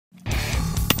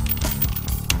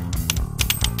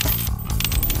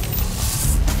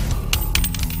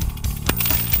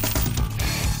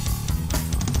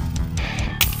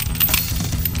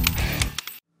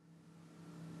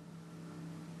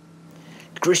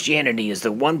Christianity is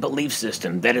the one belief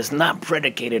system that is not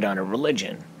predicated on a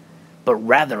religion, but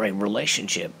rather a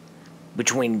relationship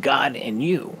between God and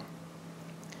you.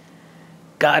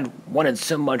 God wanted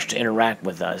so much to interact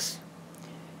with us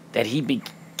that he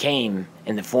became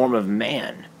in the form of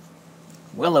man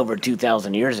well over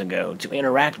 2,000 years ago to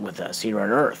interact with us here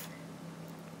on earth.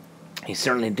 He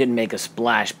certainly did make a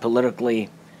splash politically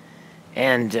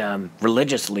and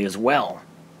religiously as well.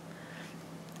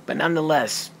 But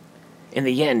nonetheless, in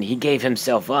the end, he gave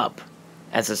himself up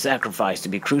as a sacrifice to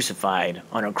be crucified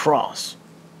on a cross.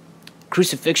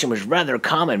 Crucifixion was rather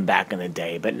common back in the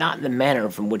day, but not in the manner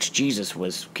from which Jesus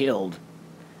was killed,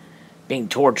 being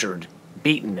tortured,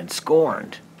 beaten, and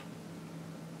scorned.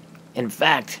 In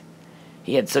fact,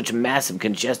 he had such a massive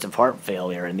congestive heart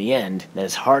failure in the end that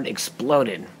his heart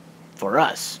exploded for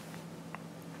us.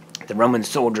 The Roman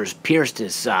soldiers pierced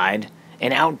his side,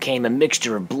 and out came a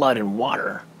mixture of blood and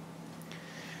water,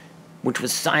 which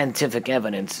was scientific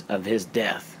evidence of his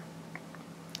death.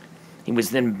 He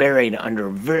was then buried under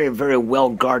a very, very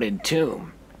well-guarded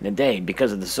tomb in the day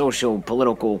because of the social,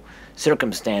 political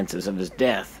circumstances of his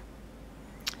death.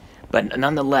 But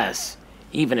nonetheless,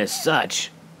 even as such,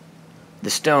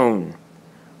 the stone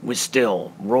was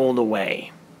still rolled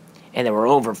away, and there were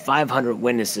over 500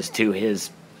 witnesses to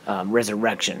his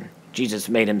resurrection. Jesus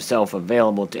made himself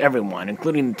available to everyone,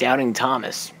 including doubting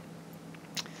Thomas.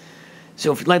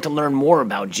 So if you'd like to learn more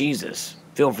about Jesus,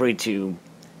 feel free to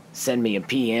send me a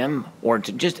PM or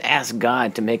to just ask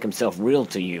God to make himself real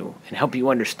to you and help you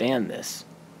understand this.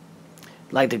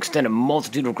 I'd like to extend a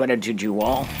multitude of gratitude to you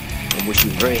all and wish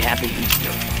you a very happy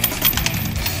Easter.